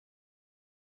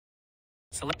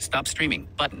select stop streaming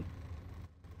button.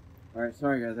 Alright,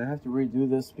 sorry guys, I have to redo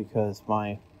this because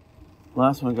my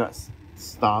last one got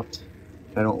stopped.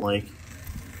 I don't like.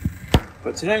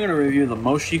 But today I'm going to review the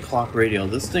Moshi clock radio.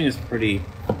 This thing is pretty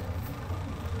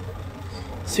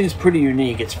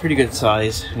unique. It's pretty good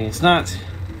size. I mean, it's not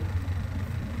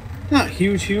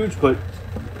huge, but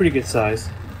pretty good size.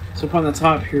 So up on the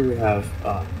top here we have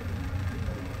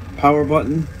power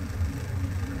button,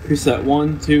 preset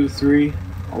 1, 2, 3,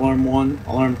 alarm 1,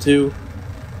 alarm 2,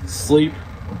 sleep,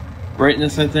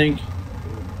 brightness I think,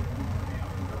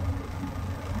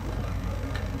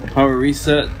 power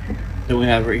reset. Then we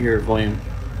have right here volume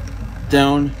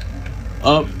down,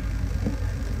 up,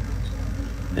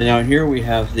 and down here we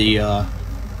have the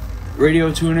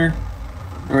radio tuner.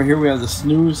 And right here we have the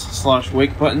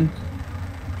snooze/wake button.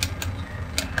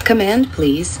 Command,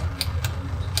 please.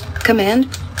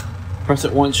 Command. Press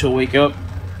it once, she'll wake up.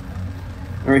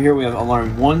 And right here we have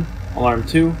alarm 1, alarm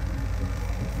 2.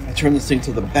 I turn this thing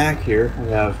to the back here. We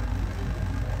have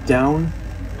down,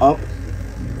 up,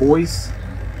 voice.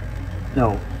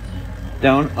 No.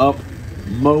 Down, up,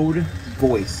 mode,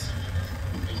 voice.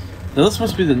 Now this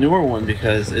must be the newer one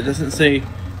because it doesn't say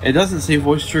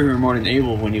voice trigger remote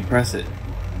enabled when you press it.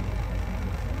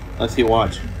 Let's see,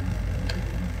 watch.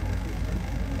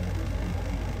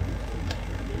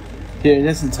 Yeah, it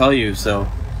doesn't tell you, so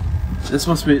this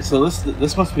must be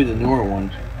this must be the newer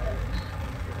one.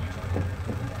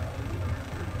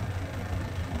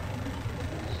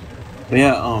 But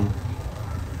yeah,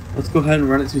 let's go ahead and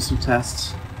run it through some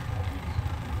tests.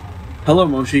 Hello,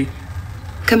 Moshi.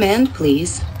 Command,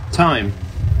 please. Time.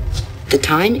 The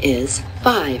time is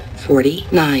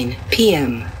 5:49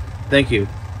 p.m. Thank you.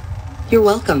 You're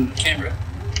welcome. Camera.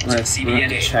 Alright,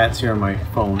 CDNA. chats here on my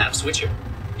phone. App switcher.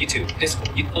 YouTube. Disco.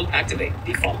 YouTube. Activate.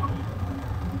 Default.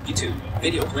 YouTube.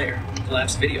 Video player.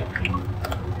 Collapse video.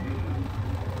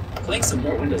 Playing some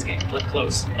more Windows game. Click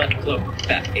close. Button close.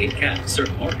 Back. 8 cat.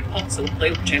 Search more. Select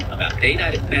play channel about date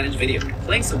item. Manage video.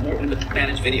 Playing some more Windows.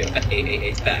 Manage video. At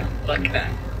 888 back. Button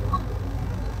back.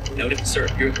 Notif.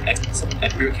 Search your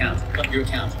your account. Your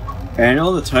account. And I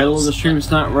know the title of the stream is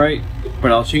not right,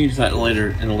 but I'll change that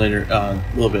later a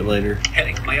little bit later.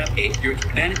 Heading. My update. Your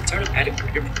manage. Turn up. Edit.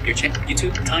 Your channel.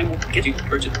 YouTube. Time. Get you.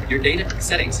 Purchase. Your data.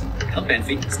 Settings. Help and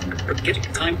feeds. Get you.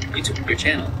 Time. YouTube. Your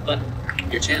channel. Button.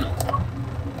 Your channel.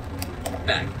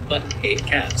 Back. Button. 8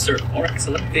 cat. Search more.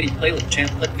 Select video. Playlist.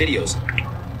 Channel. Select videos.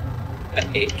 At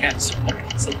 8 cat.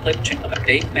 Select play channel.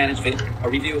 Update. Manage video. A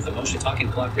review of the Moshi talking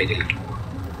clock radio.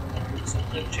 Select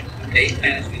play channel. Update.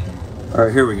 Manage video.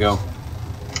 Alright, here we go.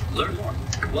 Learn more.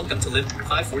 Welcome to Live.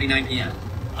 5:49 p.m.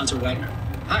 Hunter Wagner.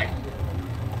 Hi.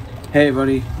 Hey,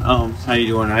 buddy. How you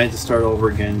doing? I had to start over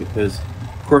again because,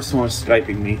 of course, someone's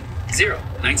Skyping me. 0.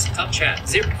 Nice. Top chat.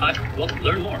 0. 5. Well,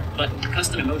 learn more. Button.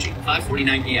 Custom emoji.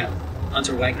 5:49 p.m.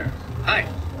 Hunter Wagner. Hi.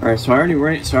 Alright, so I already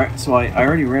ran it. So I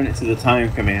already ran it to the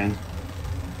time command.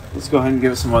 Let's go ahead and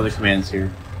give it some other commands here.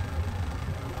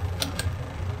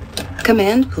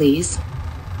 Command, please.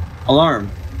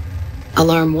 Alarm.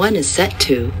 Alarm 1 is set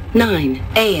to 9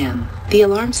 a.m. The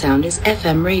alarm sound is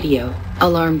FM radio.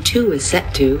 Alarm 2 is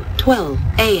set to 12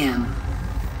 a.m.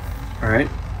 Alright.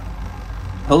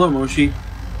 Hello, Moshi.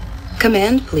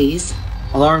 Command, please.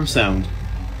 Alarm sound.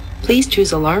 Please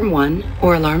choose Alarm 1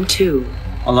 or Alarm 2.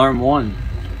 Alarm 1.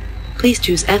 Please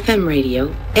choose FM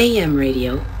radio, AM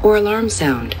radio, or alarm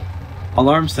sound.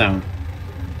 Alarm sound.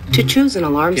 To choose an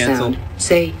alarm Cancel. sound,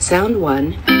 say Sound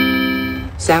 1,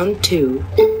 Sound 2,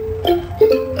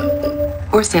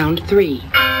 or Sound 3.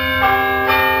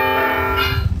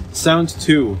 Sound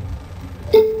 2.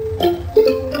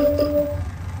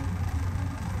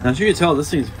 Now, as you can tell, this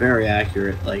thing's very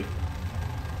accurate. Like,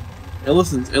 it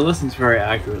listens very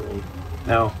accurately.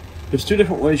 Now, there's two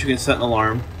different ways you can set an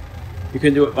alarm. You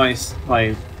can do it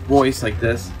by voice like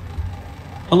this.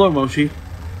 Hello, Moshi.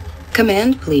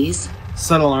 Command, please.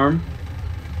 Set alarm.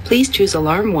 Please choose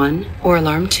Alarm 1 or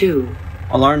Alarm 2.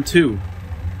 Alarm 2.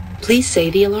 Please say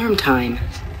the alarm time.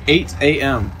 8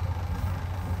 a.m.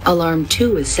 Alarm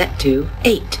 2 is set to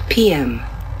 8 p.m.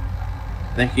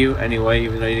 Thank you, anyway,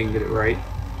 even though you didn't get it right.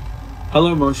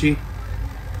 Hello, Moshi.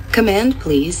 Command,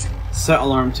 please. Set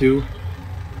alarm 2.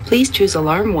 Please choose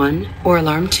Alarm 1 or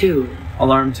Alarm 2.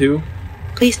 Alarm 2.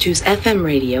 Please choose FM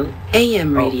radio,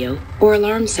 AM radio, or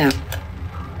alarm sound.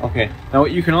 Okay. Now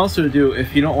what you can also do,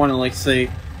 if you don't want to, like,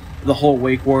 say the whole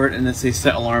wake word and then say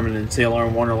set alarm and then say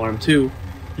alarm 1 or alarm 2,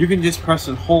 you can just press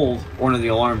and hold one of the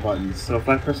alarm buttons. So if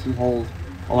I press and hold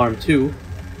alarm 2...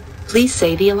 Please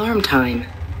say the alarm time.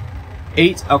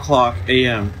 8 o'clock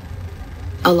a.m.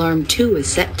 Alarm 2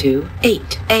 is set to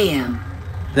 8 a.m.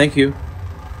 Thank you.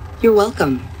 You're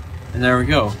welcome. And there we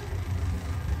go.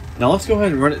 Now let's go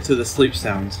ahead and run it to the sleep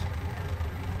sounds.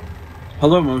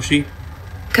 Hello, Moshi.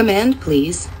 Command,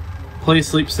 please. Play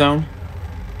sleep sound.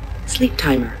 Sleep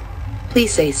timer.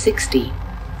 Please say 60,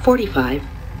 45,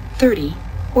 30,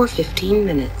 or 15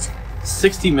 minutes.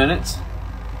 60 minutes.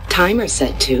 Timer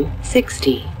set to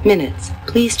 60 minutes.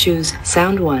 Please choose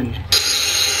sound 1,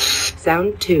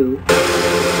 sound 2,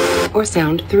 or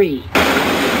sound 3.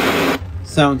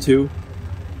 Sound 2.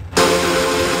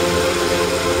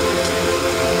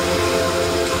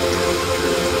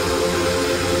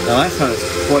 Now that sound is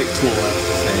quite cool, I have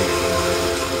to say.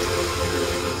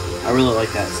 I really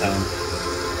like that sound.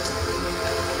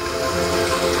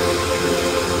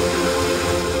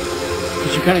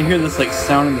 Because you kind of hear this like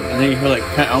sound, and then you hear like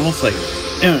kind of almost like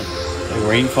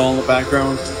rainfall in the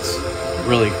background. It's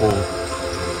really cool.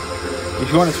 If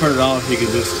you want to turn it off, you can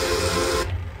just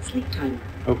sleep timer.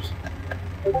 Oops.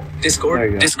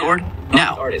 Discord.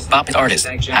 Now. Bop artist.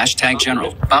 Hashtag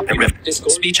general. Bop riff.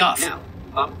 Speech off. Now.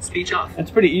 Speech off.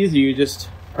 It's pretty easy. You just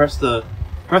press the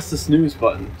snooze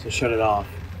button to shut it off.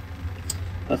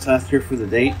 Let's ask her for the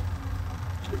date.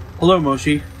 Hello,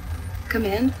 Moshi.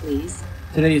 Command, please.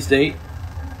 Today's date.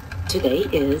 Today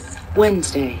is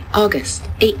Wednesday, August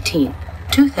 18th,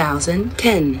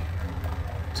 2010.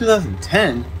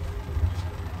 2010.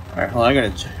 All right, hold on. I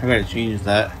gotta change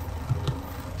that.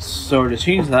 So to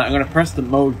change that, I'm gonna press the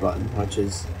mode button, which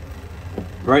is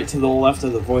right to the left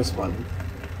of the voice button.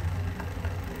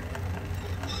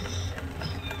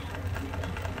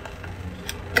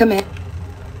 Command.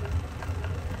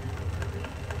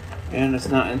 And it's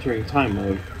not entering time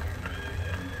mode.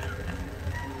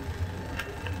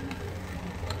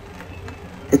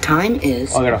 The time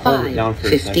is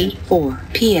 5:54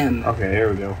 p.m. Okay, there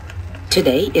we go.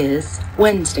 Today is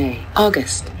Wednesday,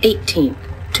 August 18th,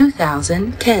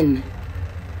 2010.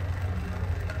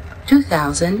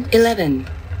 2011.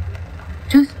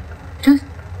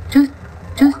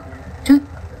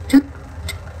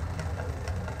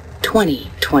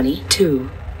 2022.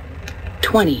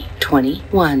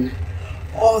 2021.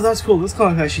 Oh, that's cool. This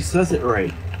clock actually says it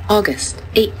right. August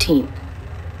 18th.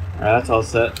 Alright, that's all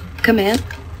set. Command.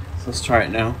 So let's try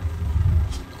it now.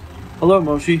 Hello,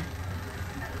 Moshi.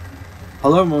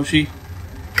 Hello, Moshi.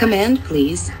 Command,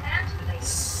 please.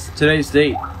 Today's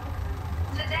date.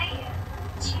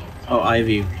 Oh,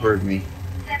 Ivy heard me.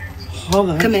 How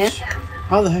the heck? Command.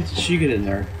 How the heck did she get in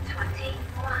there?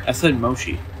 I said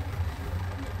Moshi.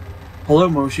 Hello,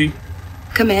 Moshi.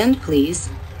 Command, please.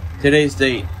 Today's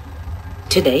date.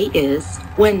 Today is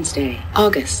Wednesday,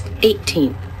 August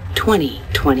 18th,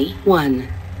 2021.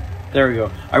 There we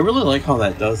go. I really like how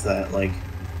that does that. Like,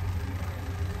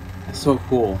 it's so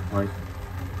cool. Like,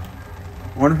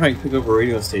 I wonder if I can pick up a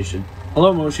radio station.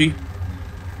 Hello, Moshi.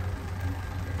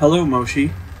 Hello,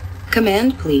 Moshi.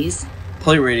 Command, please.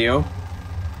 Play radio.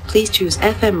 Please choose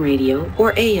FM radio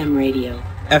or AM radio.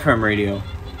 FM radio.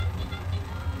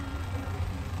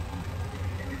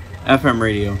 FM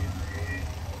radio.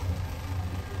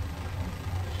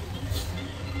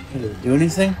 Does it do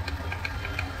anything?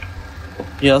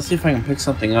 Yeah, let's see if I can pick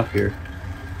something up here.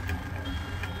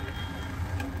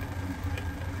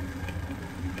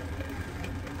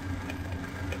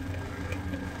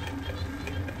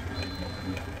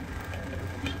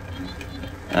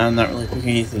 I'm not really picking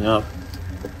anything up.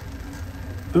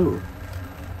 Ooh.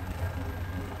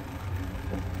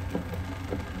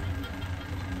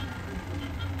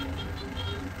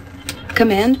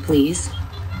 Command, please.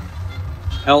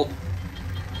 Help.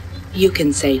 You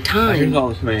can say Here's time, all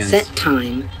the commands. set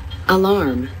time,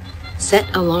 alarm,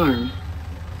 set alarm,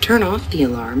 turn off the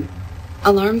alarm,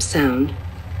 alarm sound,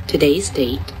 today's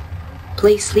date,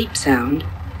 play sleep sound,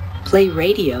 play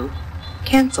radio,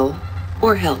 cancel,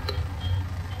 or help.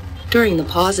 During the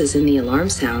pauses in the alarm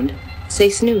sound, say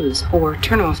snooze or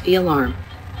turn off the alarm.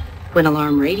 When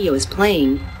alarm radio is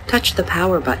playing, touch the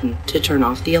power button to turn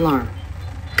off the alarm.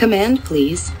 Command,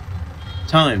 please.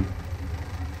 Time.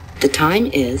 The time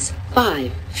is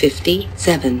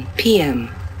 5:57 p.m.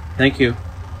 Thank you.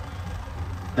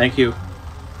 Thank you.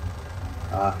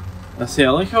 Let's see, I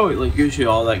like how it gives you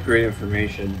all that great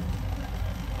information.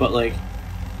 But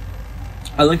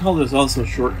I like how there's also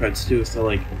shortcuts too, so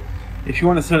if you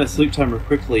want to set a sleep timer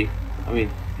quickly,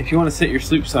 if you want to set your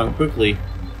sleep sound quickly,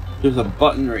 there's a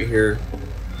button right here,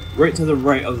 right to the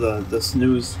right of the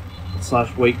snooze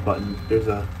 / wake button. There's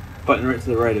a button right to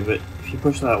the right of it. If you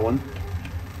push that one.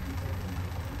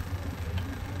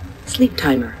 Sleep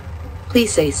timer.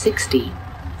 Please say 60,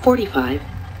 45,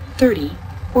 30,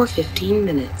 or 15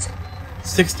 minutes.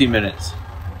 60 minutes.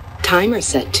 Timer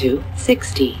set to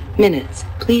 60 minutes.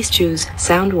 Please choose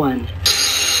sound 1,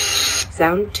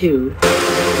 sound 2,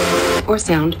 or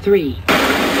sound 3.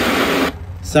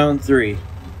 Sound 3.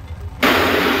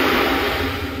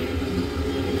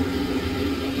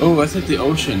 Oh, that's like the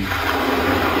ocean.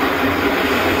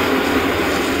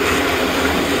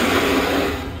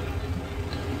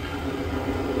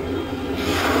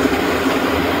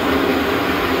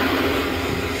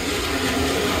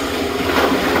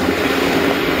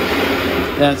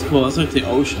 That's cool. That's like the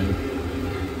ocean.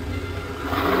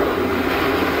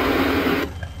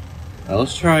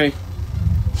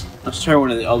 Let's try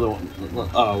one of the other ones.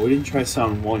 We didn't try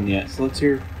sound 1 yet, so let's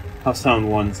hear how sound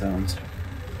 1 sounds.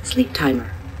 Sleep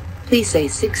timer. Please say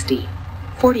 60,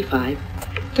 45,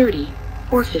 30,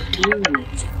 or 15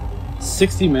 minutes.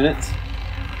 60 minutes.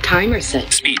 Timer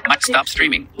set. Speed. Might stop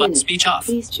streaming. Button speech off.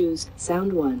 Please choose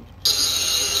sound 1,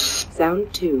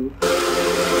 sound 2,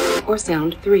 or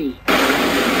sound 3.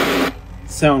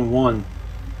 Sound 1.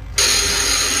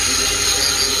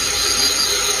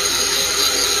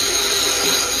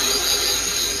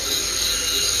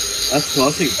 That's cool.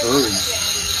 That's like birds.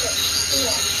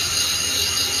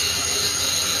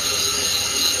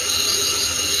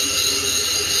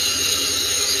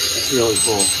 That's really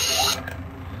cool.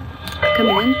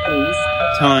 Command, please.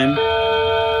 Time.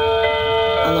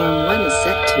 Alarm 1 is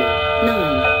set to 9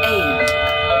 a.m.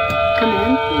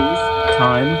 Command, please.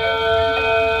 Time.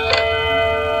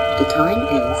 The time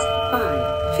is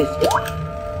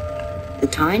 5:50. The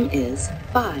time is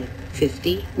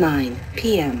 5:59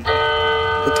 p.m.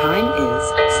 The time is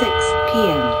 6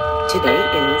 p.m. Today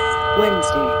is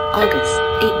Wednesday, August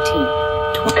 18th,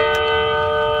 20.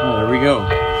 Oh, there we go.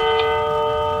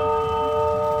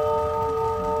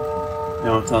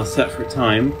 Now it's all set for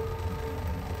time.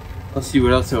 Let's see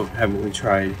what else haven't we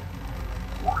tried.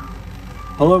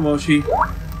 Hello, Moshi.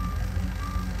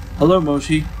 Hello,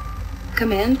 Moshi.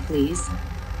 Command, please.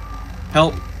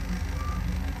 Help.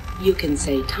 You can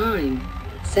say time,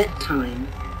 set time,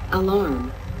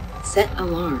 alarm, set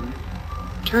alarm,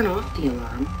 turn off the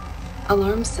alarm,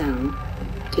 alarm sound,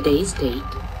 today's date,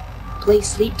 play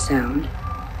sleep sound,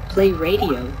 play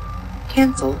radio,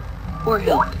 cancel, or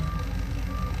help.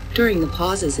 During the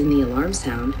pauses in the alarm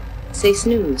sound, say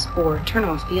snooze or turn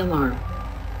off the alarm.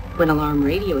 When alarm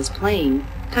radio is playing,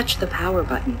 touch the power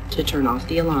button to turn off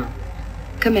the alarm.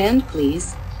 Command,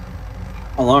 please.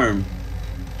 Alarm.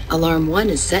 Alarm 1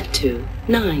 is set to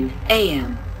 9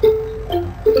 a.m.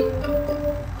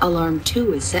 Alarm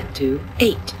 2 is set to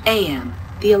 8 a.m.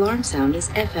 The alarm sound is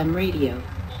FM radio.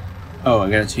 Oh, I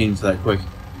gotta change that quick.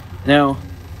 Now,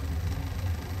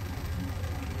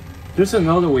 there's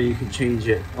another way you can change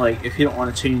it. Like, if you don't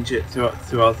want to change it throughout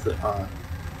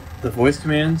the voice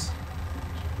commands.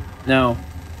 Now,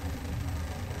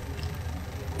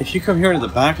 if you come here to the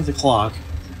back of the clock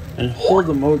and hold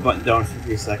the mode button down for a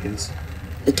few seconds.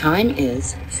 The time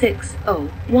is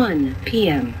 6:01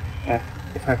 p.m.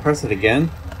 If I press it again.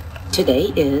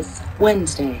 Today is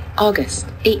Wednesday, August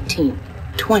 18th,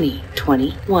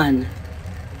 2021.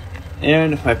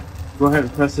 And if I go ahead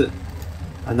and press it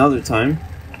another time.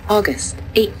 August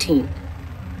 18th.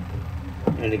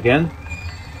 And again.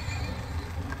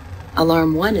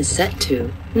 Alarm 1 is set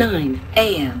to 9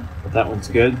 a.m. That one's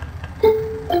good.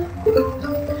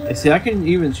 You see, I can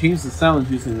even change the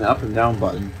sounds using the up and down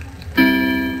button.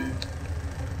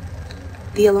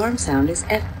 The alarm sound is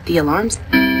The alarms.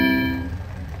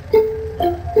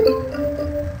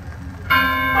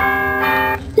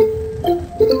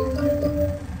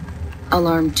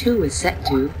 Alarm 2 is set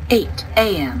to 8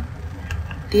 a.m.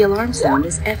 The alarm sound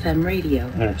is FM radio.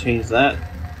 I'm gonna change that.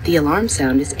 The alarm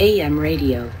sound is AM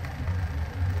radio.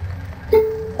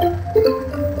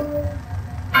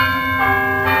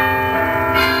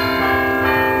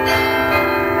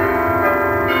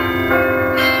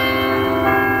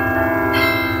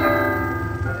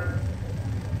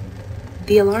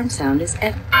 The alarm sound is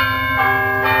F.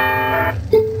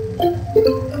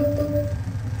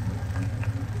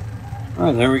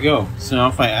 Alright, there we go. So now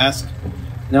if I ask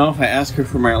her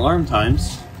for my alarm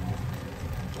times.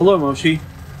 Hello, Moshi.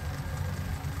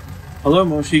 Hello,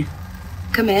 Moshi.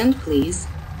 Command, please.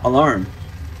 Alarm.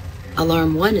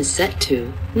 Alarm 1 is set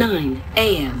to 9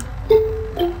 a.m.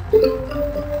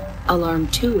 Alarm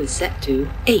 2 is set to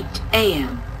 8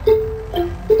 a.m.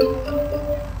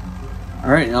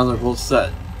 Alright, now they're both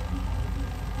set.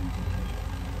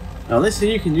 Now they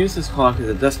say you can use this clock as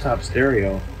a desktop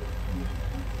stereo.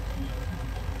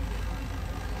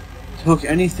 To hook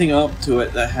anything up to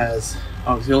it that has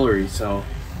auxiliary, so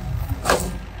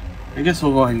I guess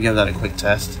we'll go ahead and give that a quick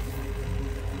test.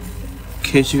 In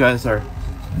case you guys are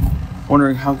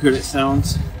wondering how good it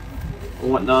sounds or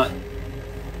whatnot.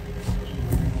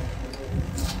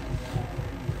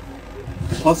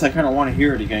 Plus I kinda want to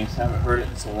hear it again because I haven't heard it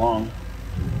in so long.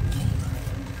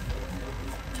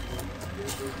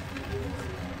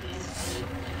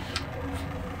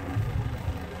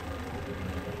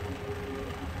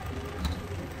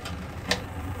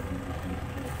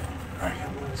 Alright,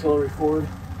 got my auxiliary cord.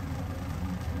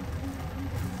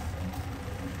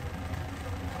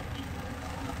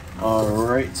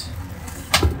 Alright.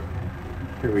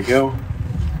 Here we go.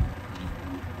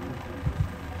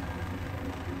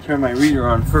 Turn my reader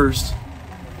on first.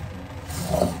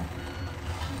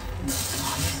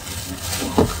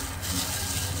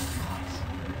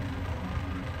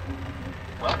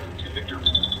 Welcome to Victor.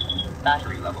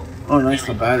 Battery level. Oh, nice,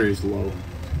 the battery's low.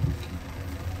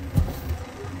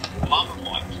 Mama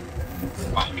Point.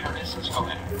 By Curtis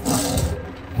Scohen.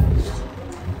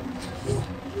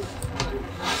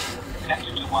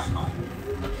 Connected to Wi-Fi.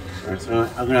 Alright, so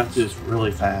I'm gonna have to do this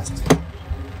really fast.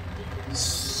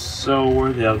 So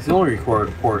where the auxiliary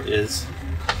port is,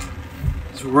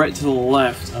 it's right to the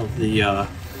left of the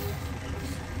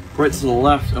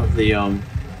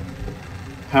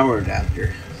power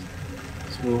adapter.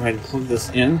 So we'll go ahead and plug this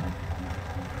in.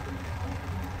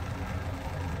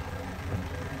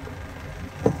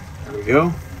 There we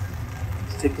go.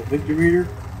 Let's take the Victor reader,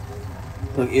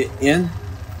 plug it in.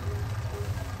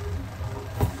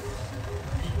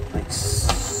 Like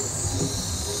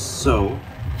so.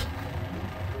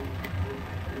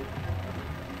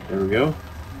 There we go.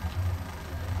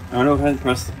 I'm gonna go ahead and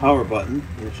press the power button,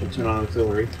 and it should turn on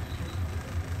auxiliary.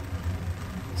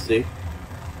 Let's see.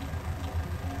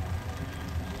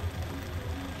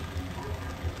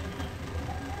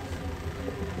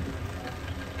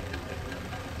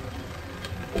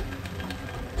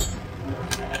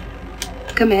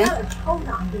 Command. Hold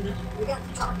on, dude. We got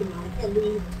to talk about it, and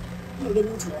we can't get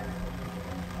into it.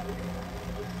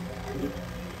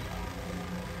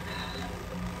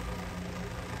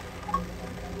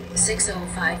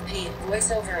 .605p.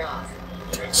 Voiceover off.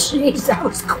 Jeez, that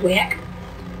was quick.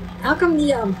 How come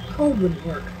the code wouldn't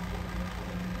work?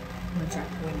 I'm gonna try to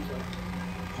put it in.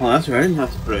 Oh, that's right. I didn't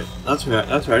have to put it. That's right.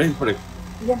 I didn't put it.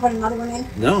 You didn't put another one in?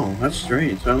 No, that's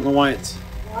strange. I don't know why it's.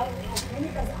 Well, maybe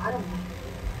because I don't know.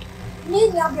 You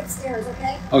need me, I'll get upstairs,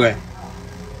 okay? Okay.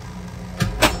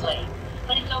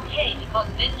 But it's okay because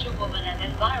Ninja Woman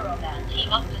and Enviro Man team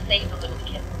up to save the little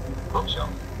kid. Bookshelf.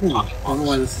 I don't know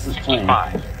why this isn't playing.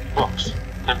 65. Books.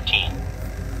 13.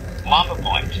 Mama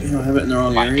Point. You don't have it in the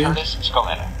wrong By area. Curtis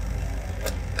Scohen.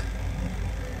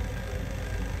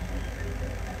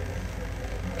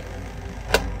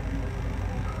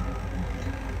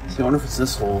 See, I wonder if it's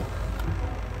this hole.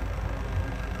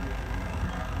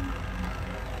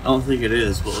 I don't think it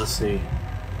is, but let's see.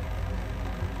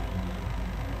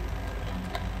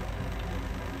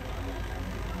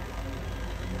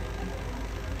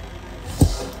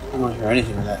 I don't hear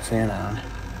anything with that fan on.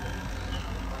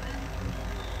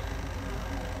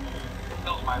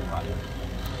 Built my brother.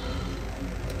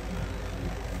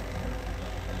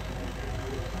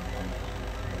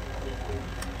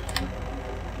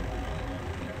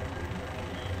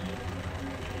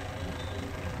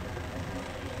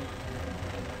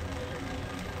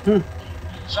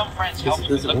 Some friends Guess helped it me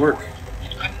doesn't look work. for it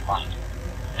and couldn't find it.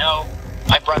 No,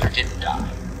 my brother didn't die.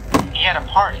 He had a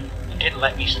party and didn't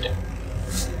let me stay.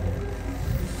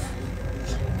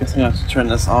 Guess I'm gonna have to turn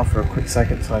this off for a quick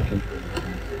second so I can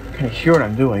kind of hear what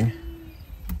I'm doing.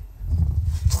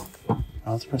 Now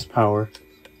let's press power.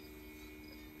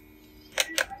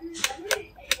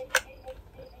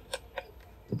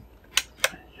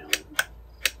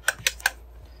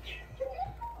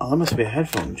 Oh, that must be a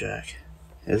headphone jack.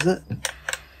 Is it?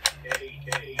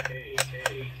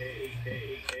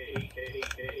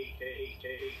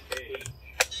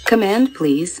 Command,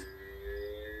 please.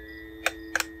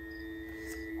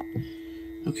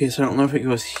 Okay, so I don't know if it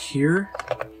goes here.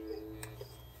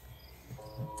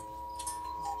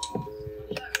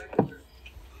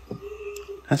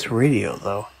 That's radio,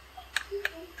 though.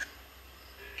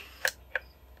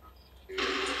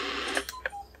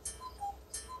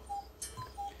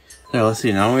 Now let's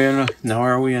see. Now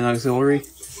are we in auxiliary?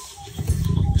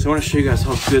 So I want to show you guys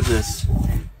how good this.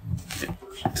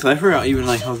 Because I forgot even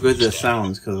like how good this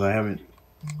sounds because I haven't.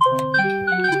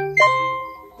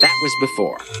 That was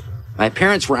before. My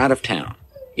parents were out of town.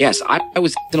 Yes, I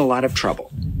was in a lot of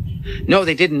trouble. No,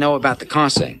 they didn't know about the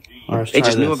crossing. They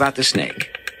just knew about the snake.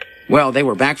 Well, they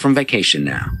were back from vacation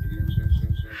now.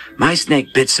 My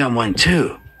snake bit someone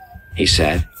too, he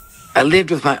said. I lived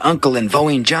with my uncle in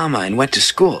Voinjama and went to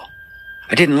school.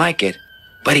 I didn't like it,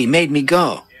 but he made me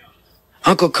go.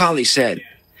 Uncle Collie said,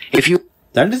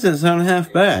 That doesn't sound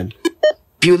half bad.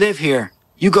 If you live here,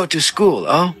 you go to school,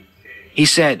 oh? He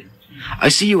said, I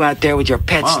see you out there with your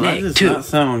pet snake, that does too. Not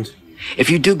sound. If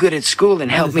you do good at school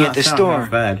and That help does me not at the sound store,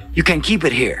 half bad. you can keep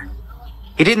it here.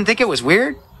 He didn't think it was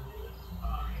weird?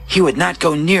 He would not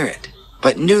go near it,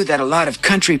 but knew that a lot of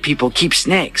country people keep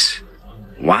snakes.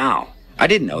 Wow, I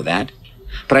didn't know that.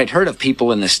 But I'd heard of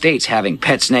people in the States having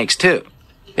pet snakes too.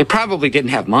 They probably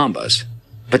didn't have mambas,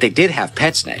 but they did have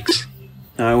pet snakes.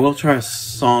 Now, I will try a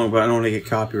song, but I don't want to get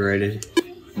copyrighted.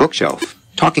 Bookshelf.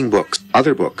 Talking books.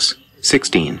 Other books.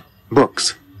 16.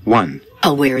 Books. 1.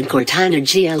 Aware and Cortana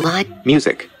GLI.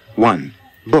 Music. 1.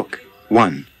 Book.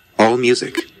 1. All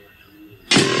music.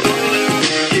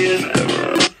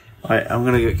 Alright, I'm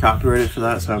gonna get copyrighted for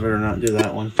that, so I better not do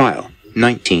that one. File.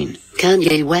 19.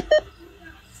 Kanye West.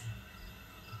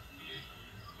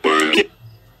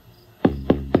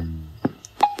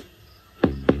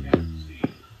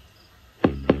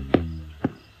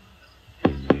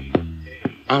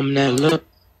 I'm not look.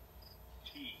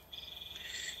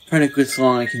 Find a good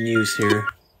song I can use here.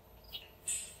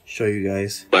 Show you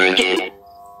guys.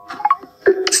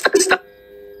 Stop.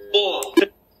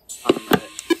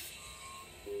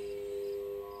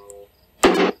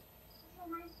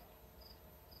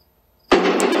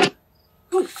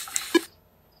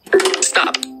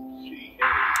 Stop.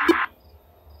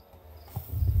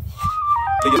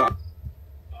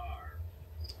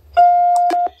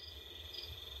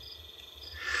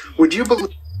 Would you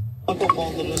believe?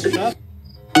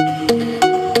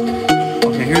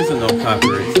 Okay, here's a no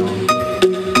copyright song.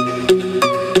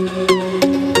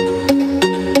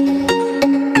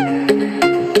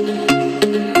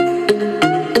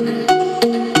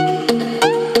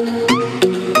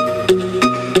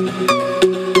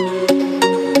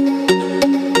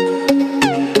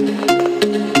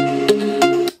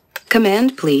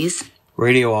 Command, please.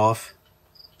 Radio off.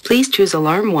 Please choose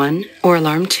alarm 1 or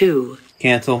alarm 2.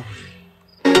 Cancel.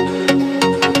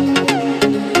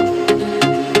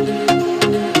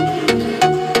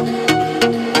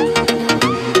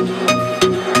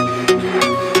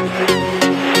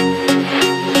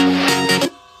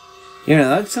 Yeah,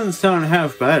 that doesn't sound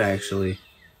half bad, actually.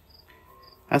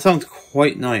 That sounds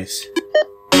quite nice.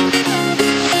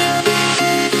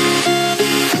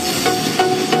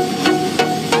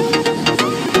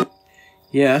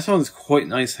 Yeah, that sounds quite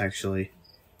nice, actually.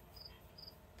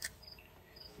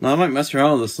 Now, I might mess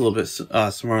around with this a little bit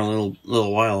somewhere in a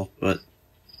little while, but...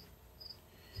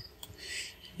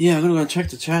 Yeah, I'm gonna go check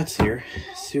the chats here.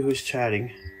 See who's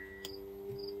chatting.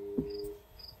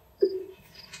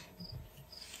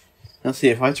 Now see,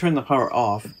 if I turn the power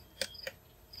off, and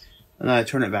then I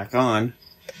turn it back on...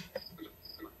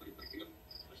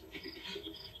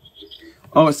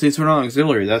 Oh, it's turn on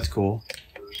auxiliary, that's cool.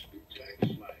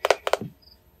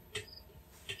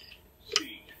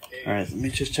 Alright, let me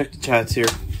just check the chats here.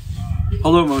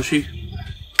 Hello, Moshi.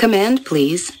 Command,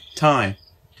 please. Time.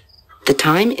 The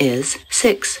time is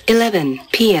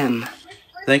 6:11 p.m.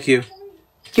 Thank you.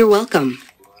 You're welcome.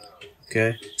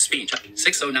 Okay. Speech.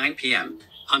 6:09 p.m.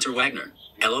 Hunter Wagner.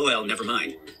 LOL, never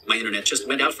mind. My internet just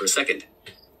went out for a second.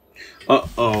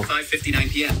 Uh-oh. 5:59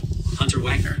 p.m. Hunter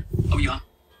Wagner. Oh yeah.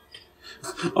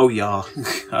 Oh, yeah.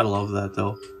 I love that,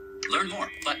 though. Learn more.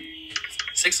 Button.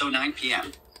 6:09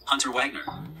 p.m. Hunter Wagner.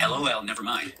 LOL, never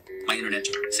mind. My internet.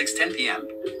 6:10 p.m.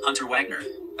 Hunter Wagner.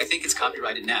 I think it's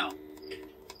copyrighted now.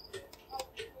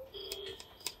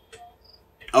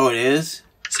 Oh, it is?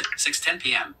 6:10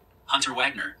 p.m. Hunter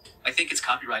Wagner. I think it's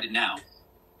copyrighted now.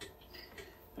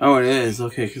 Oh, it is.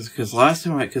 Okay, because last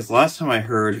time I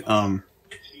heard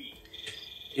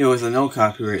it was a no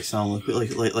copyright sound.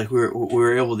 Like we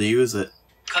were able to use it.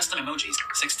 Custom emojis.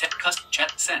 6:10. Custom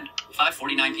chat send.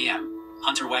 5:49 p.m.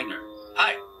 Hunter Wagner.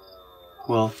 Hi.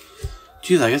 Well,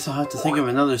 geez, I guess I'll have to think of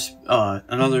another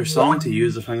song to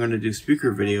use if I'm going to do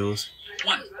speaker videos.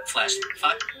 1. Flash.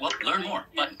 5. Well, learn more.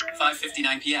 Button.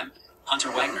 5:59 p.m.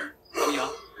 Hunter Wagner. Oh yeah.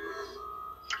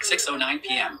 6:09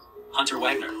 p.m. Hunter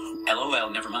Wagner. LOL,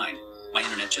 never mind. My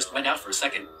internet just went out for a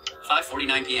second.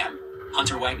 5:49 p.m.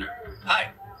 Hunter Wagner.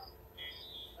 Hi.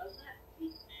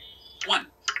 1.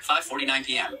 5:49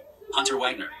 p.m. Hunter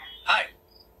Wagner. Hi.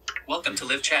 Welcome to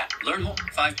live chat. Learn more.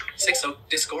 5:60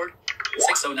 Discord.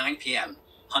 6:09 p.m.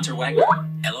 Hunter Wagner.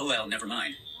 LOL, never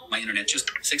mind. My internet just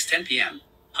 6:10 p.m.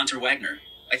 Hunter Wagner.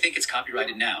 I think it's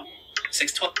copyrighted now.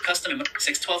 6:12 custom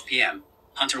 6:12 p.m.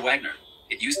 Hunter Wagner.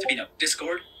 It used to be no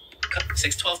Discord.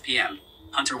 6:12 p.m.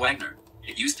 Hunter Wagner.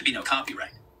 It used to be no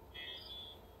copyright.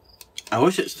 I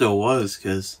wish it still was,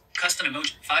 cause Custom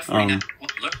emoji 549.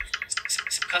 Look.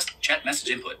 Custom chat message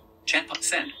input. Chat pop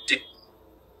send.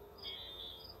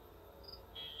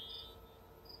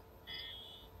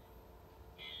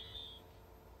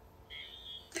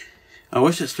 I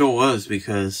wish it still was,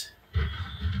 because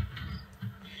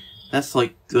That's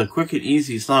like the quick and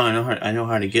easy song I know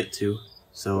how to get to.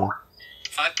 So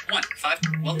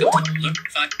 5:1 welcome to look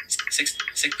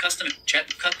 5:6 custom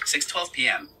chat cut 6:12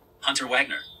 p.m. Hunter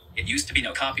Wagner. It used to be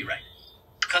no copyright.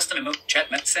 Custom emote chat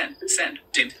met send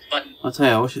dimmed button. I'll tell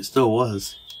you, I wish it still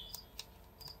was.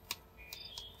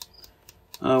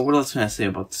 What else can I say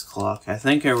about this clock? I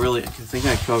think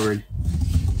I covered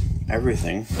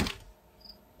everything.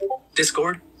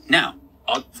 Discord now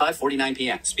on 5:49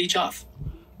 p.m. Speech off.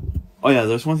 Oh yeah,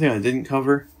 there's one thing I didn't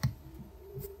cover.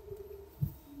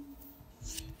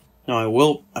 No, I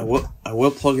will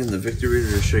plug in the Victor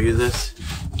Reader to show you this.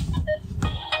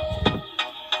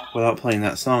 Without playing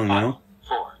that song now.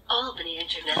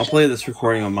 I'll play this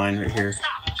recording of mine right here.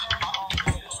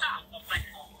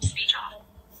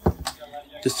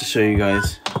 Just to show you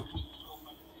guys.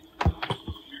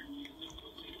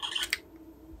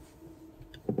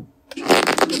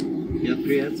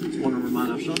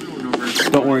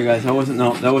 Don't worry guys, that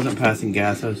wasn't passing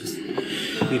gas, I was just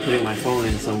putting my phone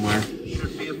in somewhere.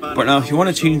 But now if you want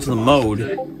to change the mode,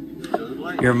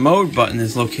 your mode button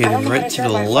is located right to the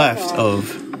left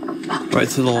of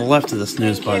the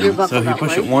snooze button. So if you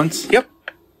push it once, yep.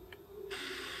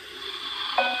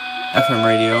 FM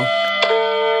radio,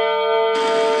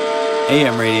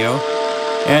 AM radio,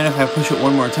 and if I push it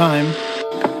one more time,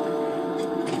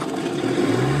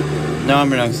 now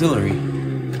I'm in auxiliary.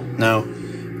 Now,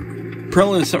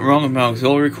 apparently there's something wrong with my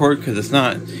auxiliary cord because it's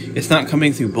not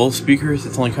coming through both speakers.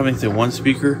 It's only coming through one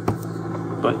speaker.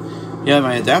 But yeah,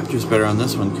 my adapter's better on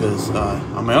this one because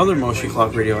on my other Moshi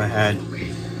clock radio I had,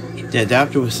 the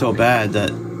adapter was so bad that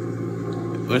it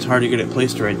was hard to get it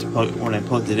placed right when I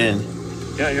plugged it in.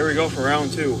 Yeah, here we go for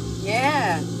round 2.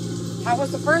 Yeah. How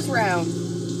was the first round?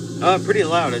 Pretty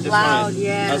loud. I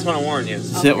just want to warn you.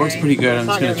 See, that works pretty good. I'm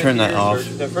just going to turn that off.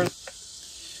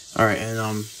 Alright,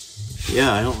 and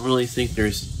yeah, I don't really think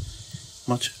there's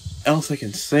much else I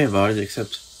can say about it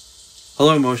except,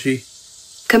 hello Moshi.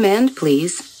 Command,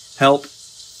 please. Help.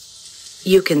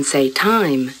 You can say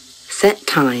time, set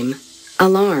time,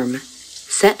 alarm,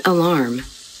 set alarm,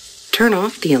 turn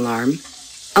off the alarm,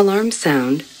 alarm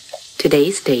sound,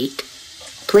 today's date,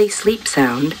 play sleep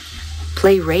sound,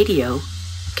 play radio,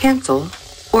 cancel,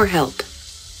 or help.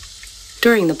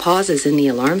 During the pauses in the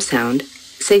alarm sound,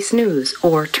 say snooze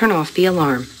or turn off the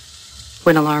alarm.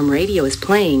 When alarm radio is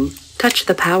playing, touch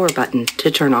the power button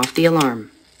to turn off the alarm.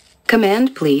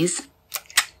 Command, please.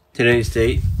 Today's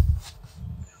date.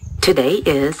 Today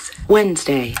is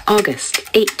Wednesday, August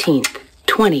 18th,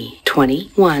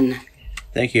 2021.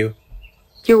 Thank you.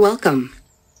 You're welcome.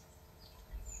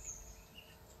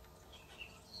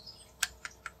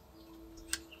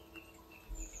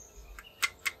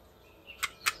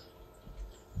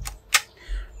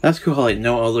 That's cool how like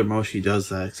no other Moshi does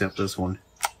that except this one.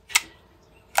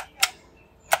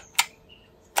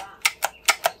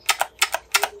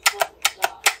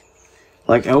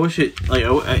 Like I wish it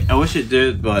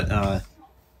did, but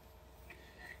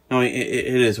no,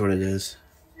 it is what it is.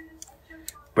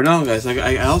 But now guys,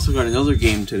 I also got another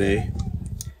game today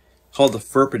called the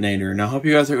Furpinator. Now I hope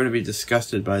you guys are going to be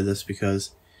disgusted by this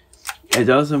because it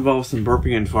does involve some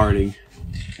burping and farting.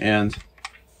 And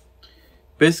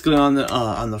basically on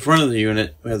the front of the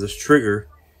unit we have this trigger.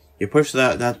 You push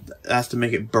that's to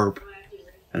make it burp.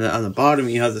 And then on the bottom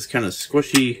you have this kind of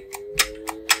squishy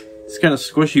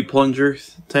plunger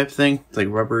type thing. It's like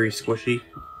rubbery squishy.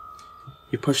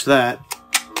 You push that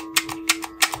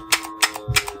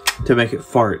to make it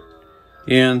fart.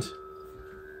 And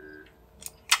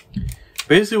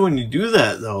basically when you do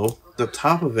that though, the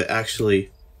top of it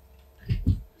actually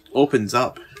opens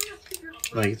up.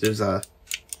 Like there's a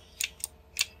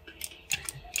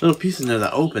little piece in there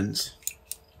that opens.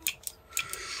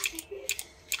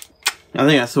 I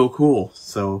think that's so cool.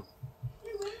 So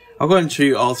I'll go ahead and show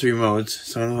you all 3 modes.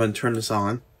 So I'm going to go ahead and turn this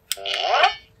on.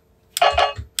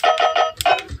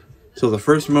 So the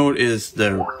first mode is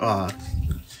the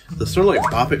sort of like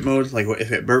bop it mode. Like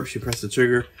if it burps, you press the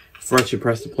trigger. If it farts, you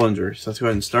press the plunger. So let's go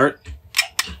ahead and start.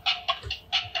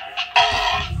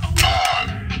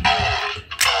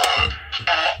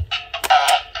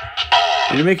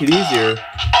 And to make it easier,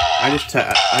 I just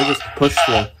push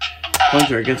the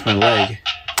plunger against my leg.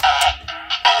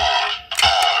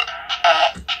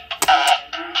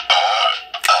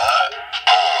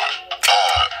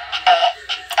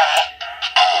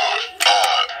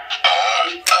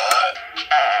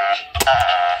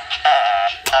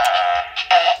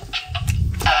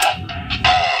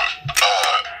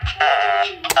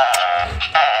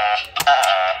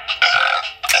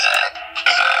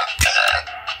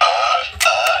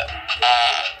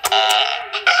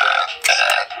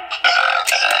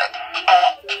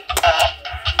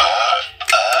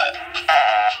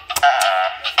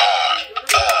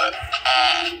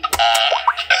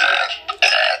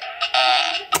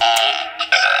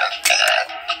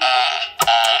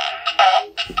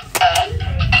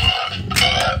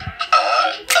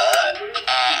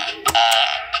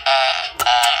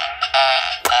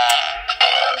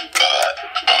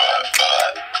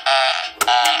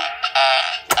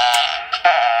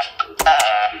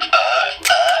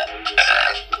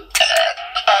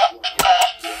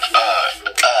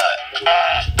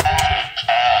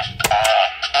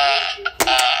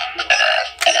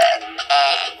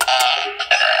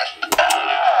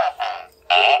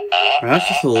 That's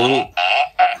just a little.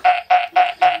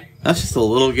 That's just a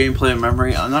little gameplay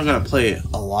memory. I'm not gonna play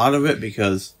a lot of it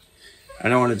because I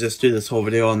don't want to just do this whole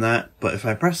video on that. But if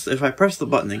I press the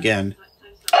button again,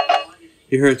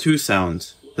 you hear two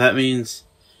sounds. That means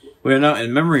we are now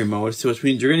in memory mode, so which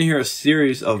means you're gonna hear a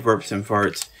series of burps and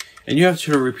farts, and you have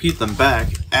to repeat them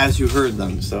back as you heard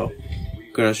them. So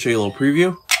I'm gonna show you a little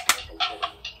preview.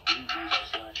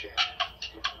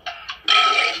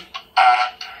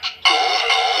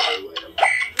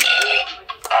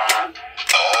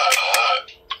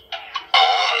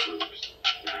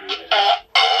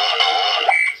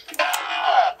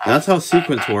 That's how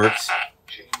sequence works.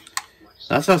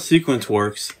 That's how sequence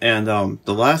works. And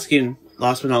the last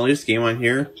but not least game on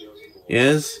here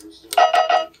is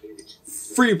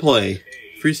free play,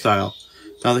 freestyle.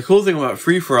 Now the cool thing about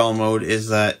free for all mode is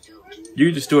that you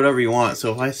can just do whatever you want.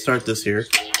 So if I start this here,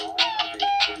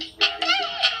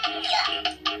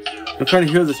 I'm trying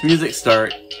to hear this music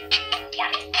start,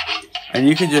 and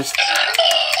you can just.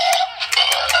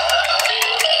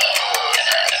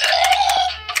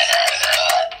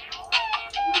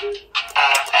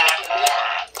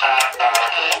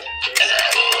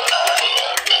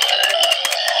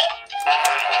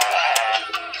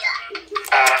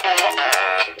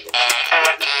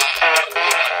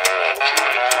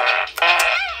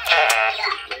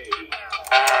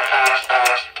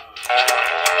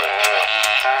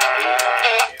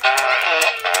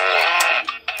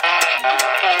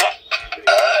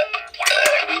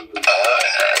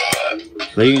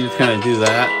 So you can just kind of do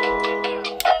that.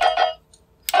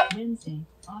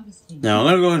 Now I'm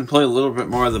going to go ahead and play a little bit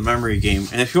more of the memory game.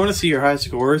 And if you want to see your high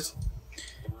scores,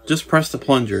 just press the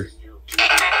plunger.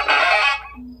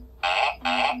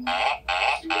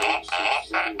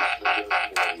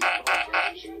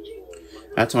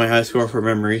 That's my high score for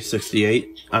memory,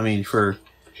 68. I mean for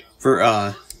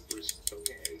the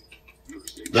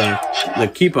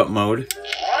keep up mode.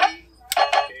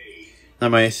 Now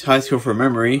my high score for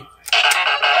memory,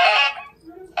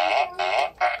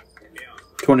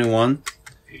 21.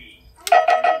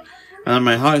 And then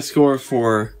my high score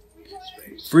for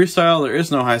freestyle, there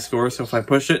is no high score, so if I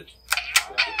push it,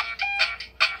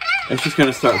 it's just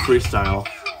gonna start freestyle.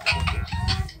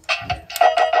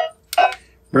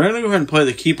 We're gonna go ahead and play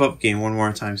the keep up game one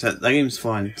more time. So that game's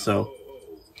fun, so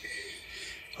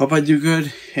hope I do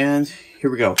good, and here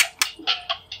we go.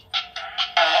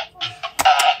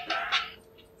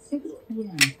 6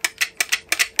 p.m.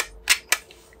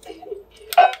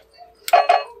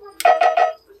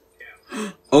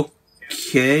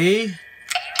 Okay.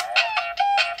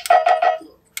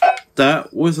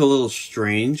 That was a little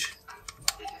strange.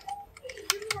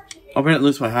 Hope I didn't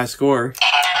lose my high score.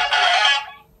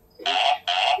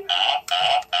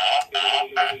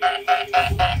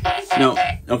 No,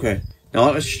 okay. Now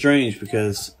that was strange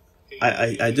because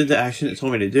I did the action it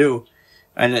told me to do,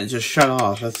 and it just shut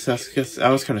off. That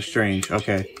was kind of strange.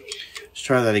 Okay, let's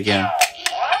try that again.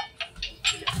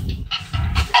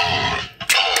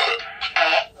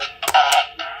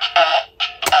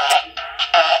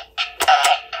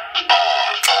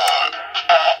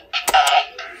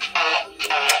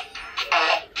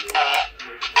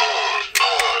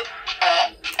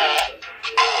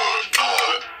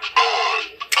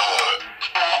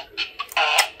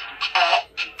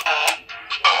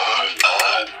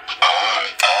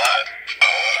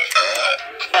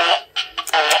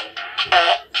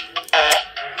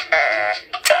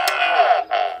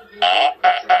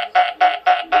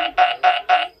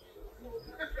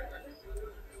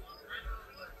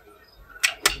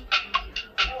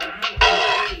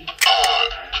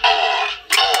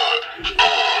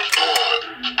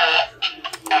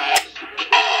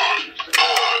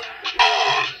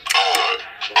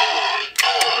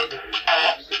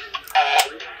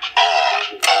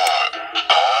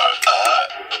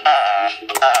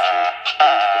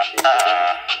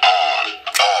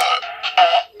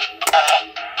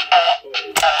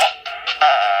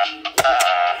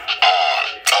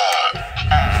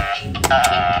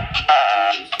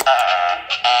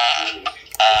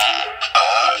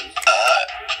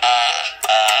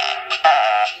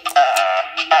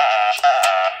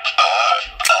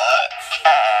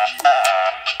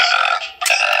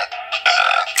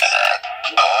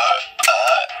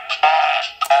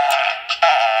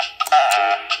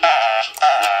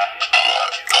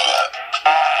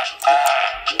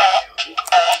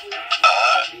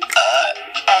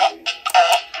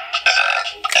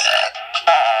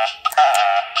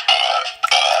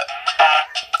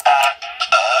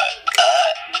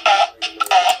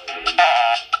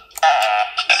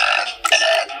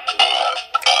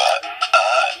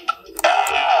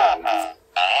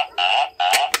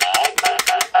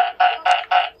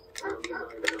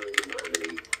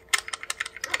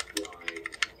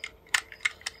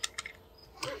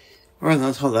 Alright,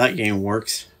 that's how that game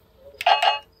works.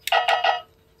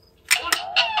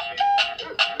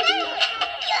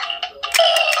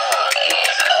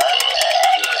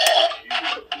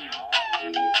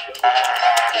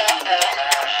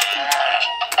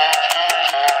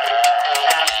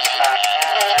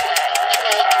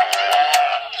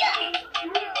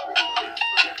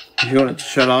 If you want it to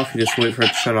shut off, you just wait for it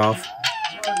to shut off.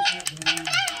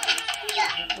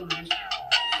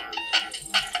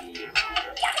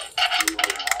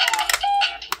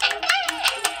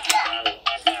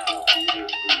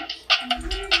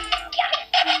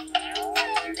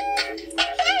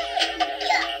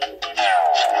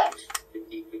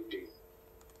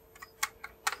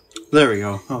 There we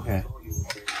go. Okay.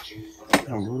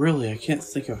 Now, really, I can't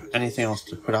think of anything else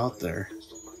to put out there.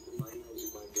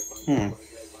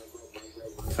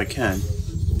 If I can.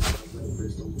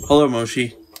 Hello,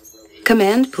 Moshi.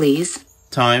 Command, please.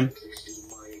 Time.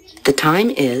 The time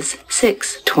is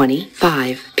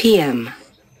 6:25 p.m.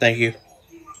 Thank you.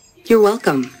 You're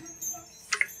welcome.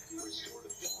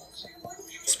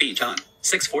 Speech on.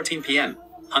 6:14 p.m.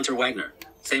 Hunter Wagner.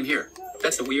 Same here.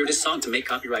 That's the weirdest song to make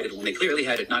copyrighted when they clearly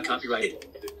had it not copyrighted.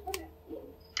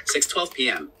 6:12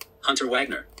 p.m. Hunter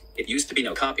Wagner. It used to be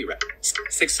no copyright.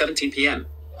 6:17 p.m.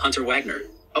 Hunter Wagner.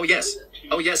 Oh yes.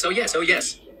 Oh yes, oh yes, oh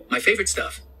yes. My favorite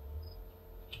stuff.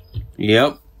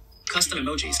 Yep. Custom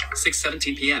emojis.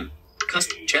 6:17 p.m.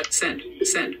 Custom chat send.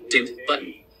 Send. Dimmed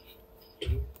button.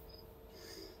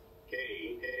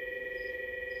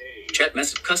 Chat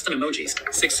message. Custom emojis.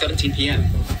 6:17 p.m.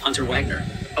 Hunter Wagner.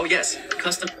 Oh yes.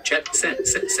 Custom chat send.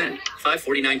 Send.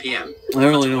 5:49 p.m. I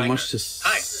don't really know Wagner. much to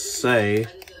say.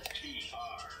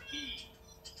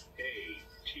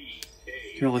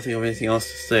 Can't really think of anything else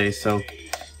to say, so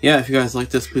yeah, if you guys like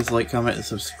this, please like, comment, and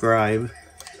subscribe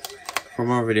for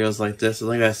more videos like this. And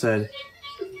like I said,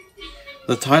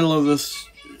 the title of this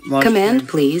live Command, stream,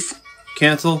 please.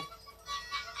 cancel.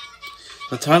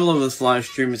 The title of this live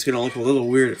stream is going to look a little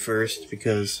weird at first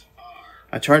because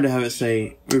I tried to have it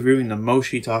say reviewing the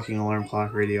Moshi talking alarm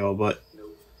clock radio, but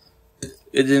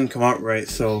it didn't come out right.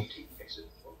 So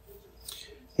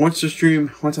once I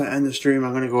end the stream,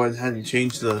 I'm going to go ahead and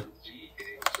change the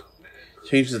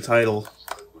title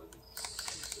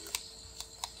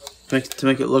to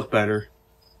make it look better.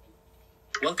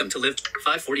 Welcome to Live.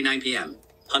 5:49 p.m.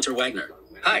 Hunter Wagner.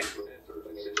 Hi.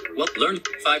 Well, learn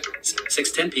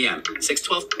 6:10 p.m.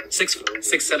 6:12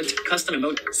 6:17 custom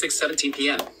emoji 6:17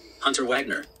 p.m. Hunter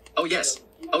Wagner. Oh yes.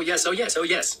 Oh yes. Oh yes. Oh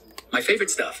yes. My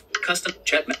favorite stuff. Custom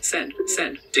chat send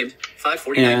dimmed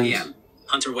 5:49 p.m.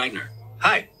 Hunter Wagner.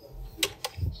 Hi.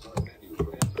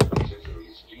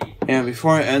 And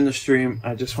before I end the stream,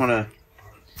 I just want to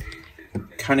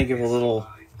kind of give a little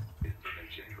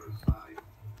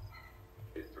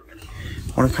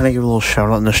shout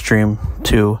out in the stream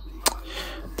to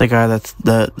the guy that's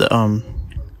the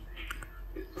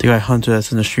guy Hunter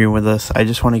that's in the stream with us. I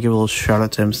just want to give a little shout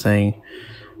out to him saying,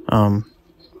 I'm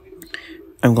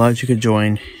glad you could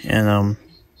join, and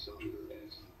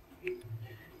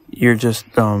you're just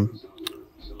one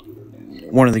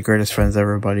of the greatest friends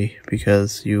ever, buddy,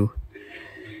 because you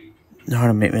know how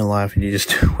to make me laugh, and we just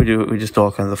do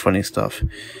all kinds of funny stuff,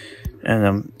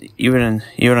 and even on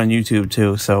YouTube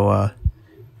too. So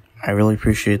I really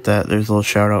appreciate that. There's a little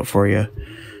shout out for you.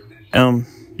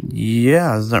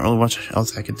 Yeah, there's not really much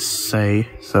else I could say.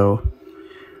 So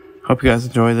hope you guys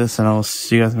enjoy this, and I'll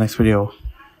see you guys in the next video.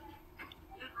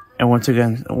 And once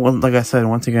again, like I said,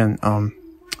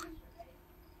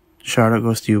 shout out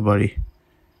goes to you, buddy.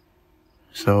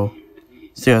 So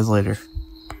see you guys later.